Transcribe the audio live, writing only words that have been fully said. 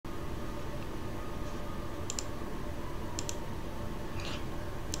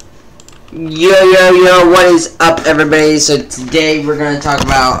Yo, what is up, everybody? So today we're gonna talk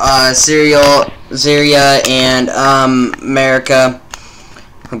about Syria, and America.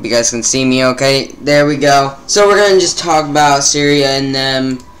 Hope you guys can see me okay. There we go. So we're gonna just talk about Syria and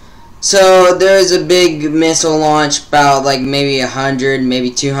them. So there's a big missile launch, about like maybe 100, maybe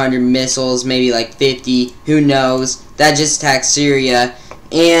 200 missiles, maybe like 50, who knows, that just attacked Syria.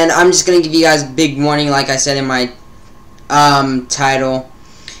 And I'm just gonna give you guys a big warning, like I said in my title,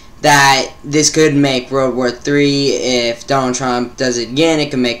 that this could make World War III. If Donald Trump does it again, it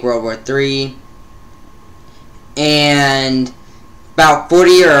could make World War III. And about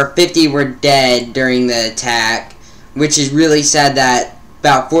 40 or 50 were dead during the attack, which is really sad that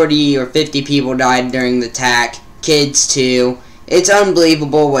about 40 or 50 people died during the attack, kids too. It's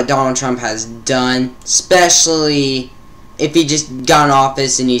unbelievable what Donald Trump has done, especially if he just got in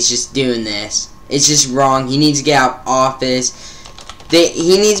office and he's just doing this. It's just wrong. He needs to get out of office.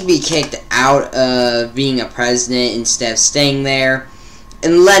 He needs to be kicked out of being a president instead of staying there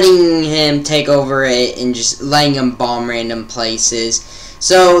and letting him take over it and just letting him bomb random places.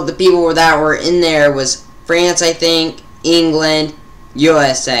 So the people that were in there was France, I think, England,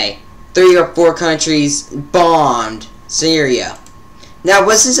 USA. 3 or 4 countries bombed Syria. Now,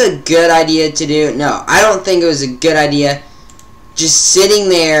 was this a good idea to do? No, I don't think it was a good idea. Just sitting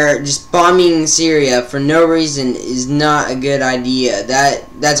there, just bombing Syria for no reason is not a good idea.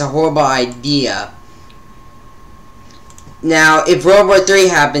 That's a horrible idea. Now, if World War III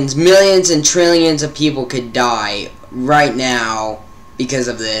happens, millions and trillions of people could die right now because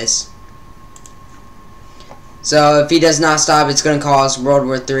of this. So, if he does not stop, it's going to cause World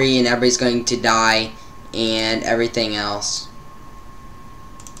War III and everybody's going to die and everything else.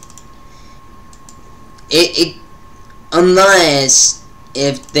 Unless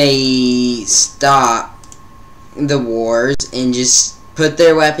if they stop the wars and just put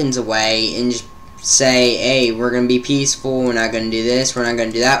their weapons away and just say, hey, we're going to be peaceful, we're not going to do this, we're not going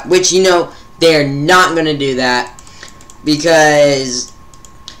to do that. Which, you know, they're not going to do that because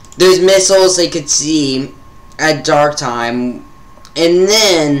there's missiles they could see at dark time and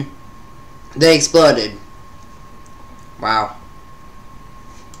then they exploded. Wow.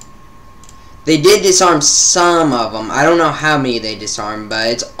 They did disarm some of them. I don't know how many they disarmed, but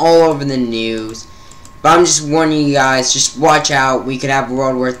it's all over the news. But I'm just warning you guys, just watch out. We could have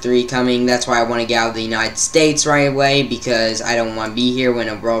World War III coming. That's why I want to get out of the United States right away, because I don't want to be here when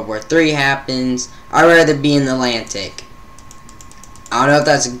a World War III happens. I'd rather be in the Atlantic. I don't know if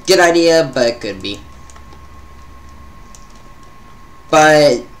that's a good idea, but it could be.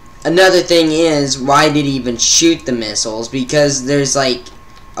 But another thing is, why did he even shoot the missiles? Because there's like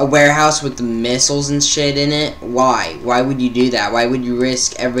a warehouse with the missiles and shit in it. Why? Why would you do that? Why would you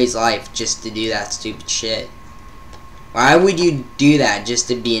risk everybody's life just to do that stupid shit? Why would you do that just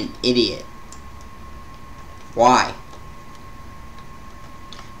to be an idiot? Why?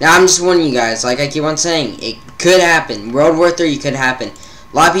 Now, I'm just warning you guys, like I keep on saying, it could happen. World War III could happen.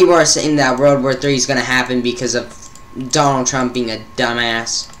 A lot of people are saying that World War III is going to happen because of Donald Trump being a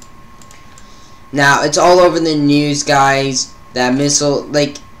dumbass. Now, it's all over the news, guys. That missile,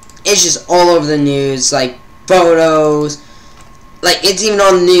 like, it's just all over the news, like, photos, like, it's even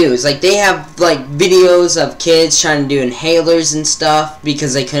on the news, like, they have, like, videos of kids trying to do inhalers and stuff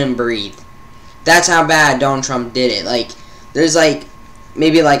because they couldn't breathe. That's how bad Donald Trump did it. Like, there's, like,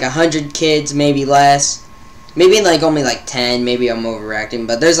 maybe, like, 100 kids, maybe less, maybe, like, only, like, 10, maybe I'm overreacting,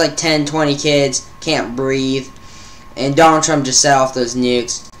 but there's, like, 10, 20 kids, can't breathe, and Donald Trump just set off those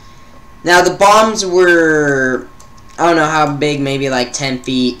nukes. Now, the bombs were, I don't know how big, maybe like 10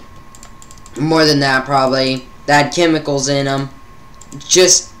 feet. More than that, probably. That had chemicals in them.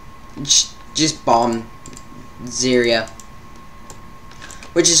 Just bomb Syria.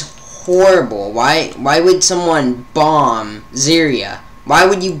 Which is horrible. Why would someone bomb Syria? Why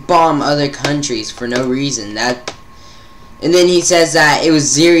would you bomb other countries for no reason? And then he says that it was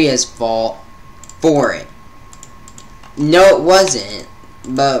Syria's fault for it. No, it wasn't.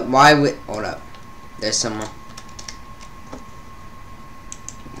 But why would... Hold up. There's someone.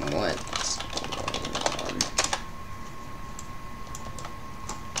 What's going on?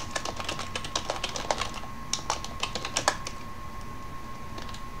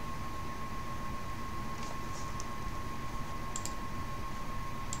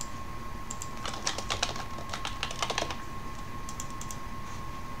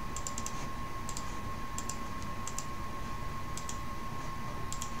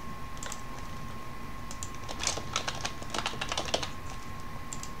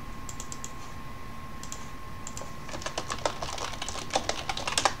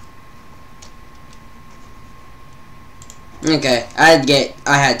 Okay, I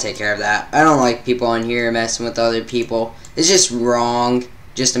had to take care of that. I don't like people on here messing with other people. It's just wrong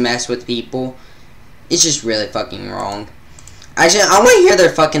just to mess with people. It's just really fucking wrong. Actually, I want to hear their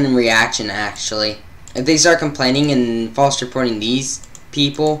fucking reaction, actually. If they start complaining and false reporting these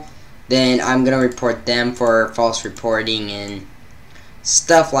people, then I'm going to report them for false reporting and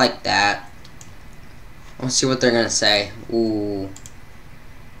stuff like that. Let's see what they're going to say. Ooh.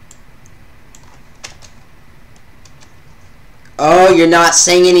 Oh, you're not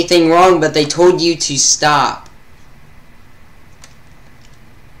saying anything wrong, but they told you to stop.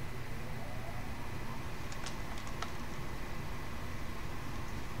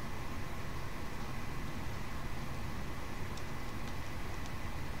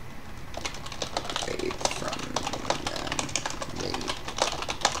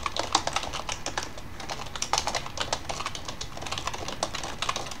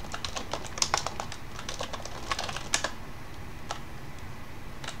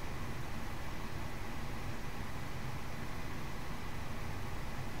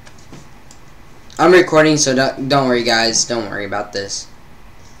 I'm recording, so don't worry, guys. Don't worry about this.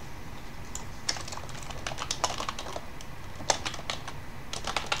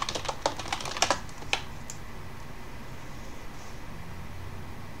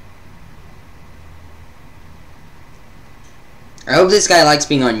 I hope this guy likes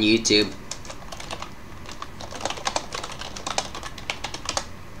being on YouTube.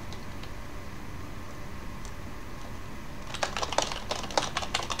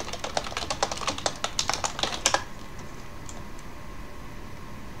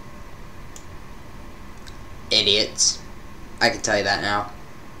 Idiots. I can tell you that now.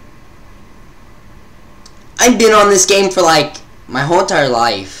 I've been on this game for like my whole entire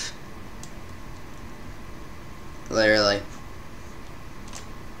life. Literally.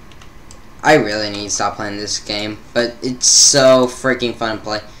 I really need to stop playing this game, but it's so freaking fun to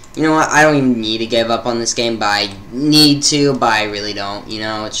play. You know what? I don't even need to give up on this game, but I need to, but I really don't. You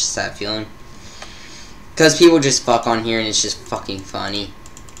know, it's just that feeling. Because people just fuck on here and it's just fucking funny.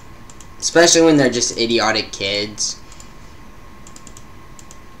 Especially when they're just idiotic kids.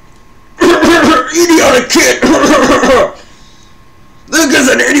 Idiotic kid! Luke is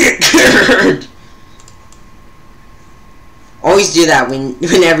an idiot kid! Always do that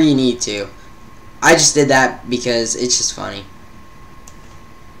whenever you need to. I just did that because it's just funny.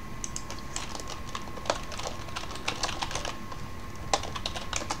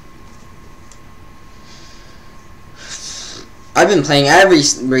 I've been playing every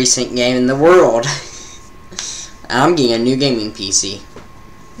recent game in the world. And I'm getting a new gaming PC.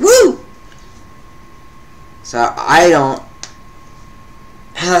 Woo! So I don't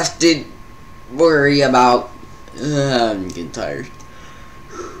have to worry about... I'm getting tired.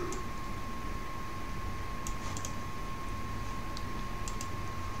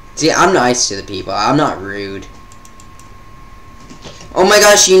 See, I'm nice to the people. I'm not rude. Oh my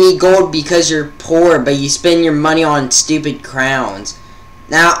gosh, you need gold because you're poor, but you spend your money on stupid crowns.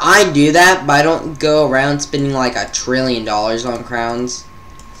 Now, I do that, but I don't go around spending like $1 trillion on crowns.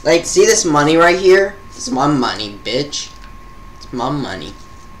 Like, see this money right here? This is my money, bitch. It's my money.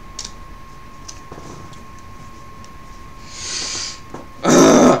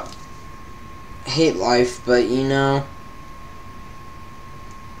 Ugh. I hate life, but you know.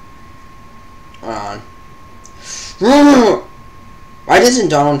 Hold on. Ugh. Why doesn't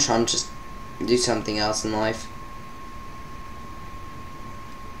Donald Trump just do something else in life?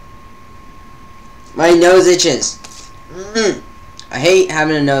 My nose itches. I hate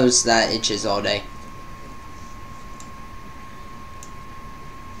having a nose that itches all day.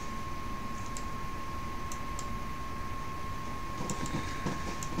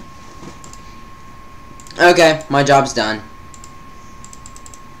 Okay, my job's done.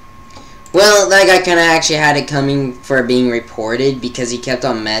 Well, that guy kind of actually had it coming for being reported because he kept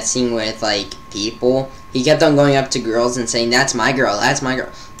on messing with, like, people. He kept on going up to girls and saying, that's my girl, that's my girl.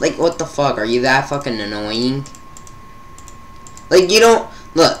 Like, what the fuck? Are you that fucking annoying? Like, you don't...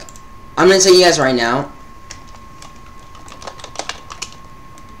 Look, I'm gonna tell you guys right now.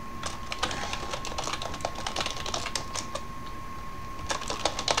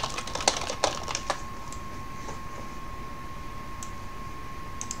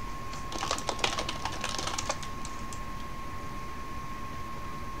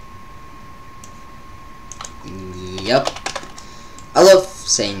 Yep. I love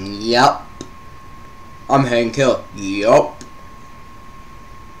saying yep. I'm Hank Hill. Yup.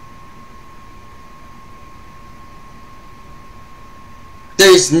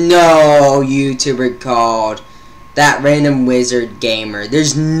 There's no YouTuber called That Random Wizard Gamer.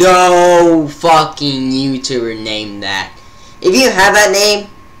 There's no fucking YouTuber named that. If you have that name,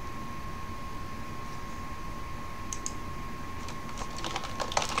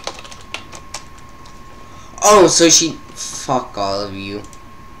 oh, so she, fuck all of you.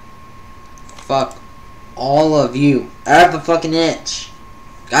 Fuck all of you. I have a fucking itch.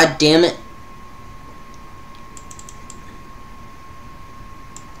 God damn it.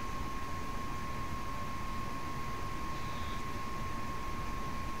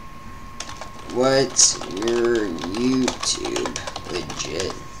 What's your YouTube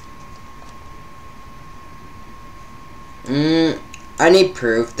legit? I need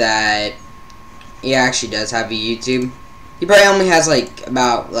proof that he actually does have a YouTube. He probably only has like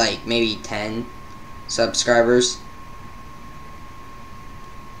about like maybe 10 subscribers.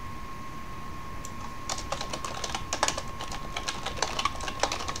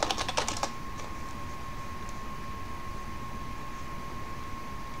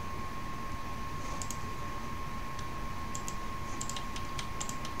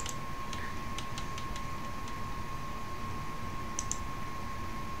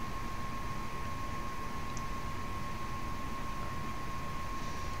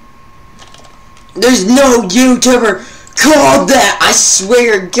 There's no YouTuber called that! I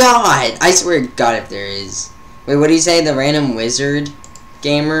swear God! I swear God if there is. Wait, what do you say? The random wizard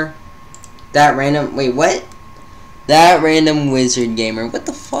gamer? That random... Wait, what? That random wizard gamer. What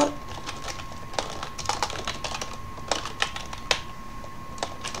the fuck?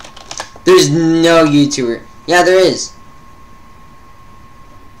 There's no YouTuber. Yeah, there is.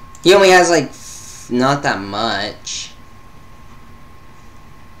 He only has, like, not that much.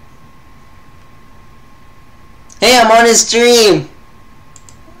 Hey, I'm on his stream!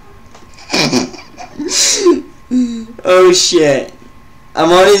 Oh shit.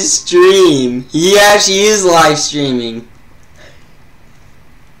 I'm on his stream. He actually is live streaming.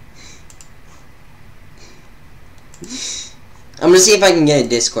 I'm gonna see if I can get a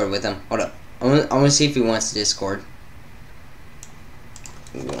Discord with him. Hold up. I'm gonna see if he wants Discord.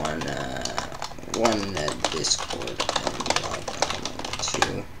 One Discord.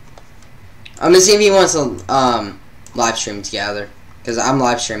 Two. I'm gonna see if he wants to live stream together, because I'm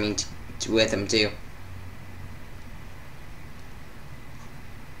live streaming with him too.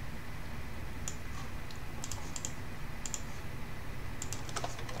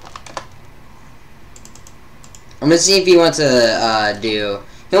 I'm gonna see if he wants to do.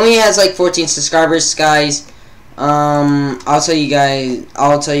 He only has like 14 subscribers, guys. I'll tell you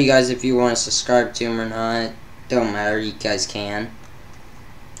guys if you want to subscribe to him or not. Don't matter. You guys can.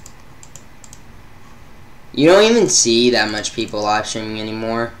 You don't even see that much people live streaming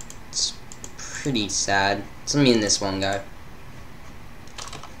anymore. It's pretty sad. It's me and this one guy.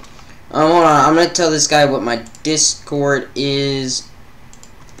 Hold on. I'm gonna tell this guy what my Discord is.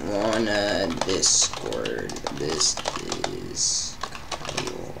 On Discord. This is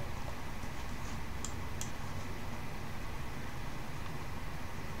Kyle.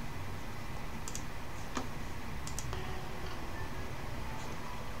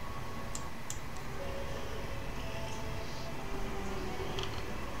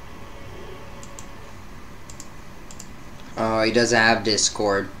 Oh, he doesn't have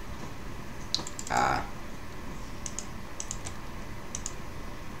Discord.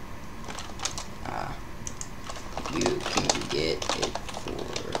 You can get it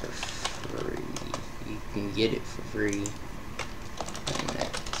for free. You can get it for free.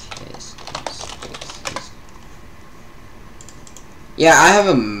 Yeah, I have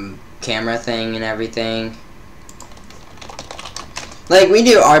a camera thing and everything. Like, we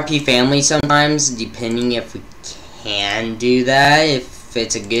do RP family sometimes, depending if we can do that. If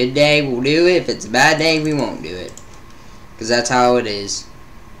it's a good day, we'll do it. If it's a bad day, we won't do it. Because that's how it is.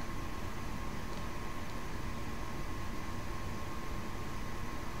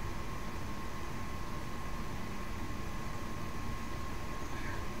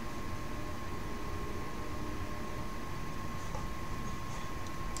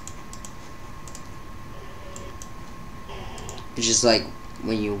 It's just like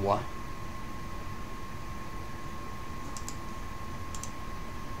when you watch.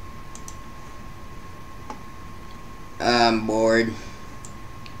 I'm bored.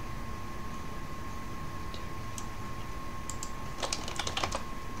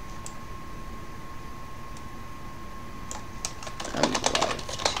 I'm live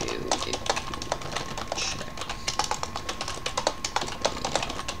too, if you want to check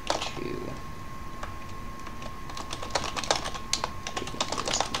too.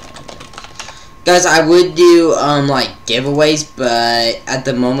 Guys, I would do like giveaways, but at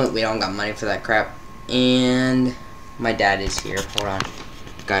the moment we don't got money for that crap. And my dad is here. Hold on.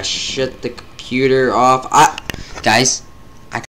 Gotta shut the computer off. Guys,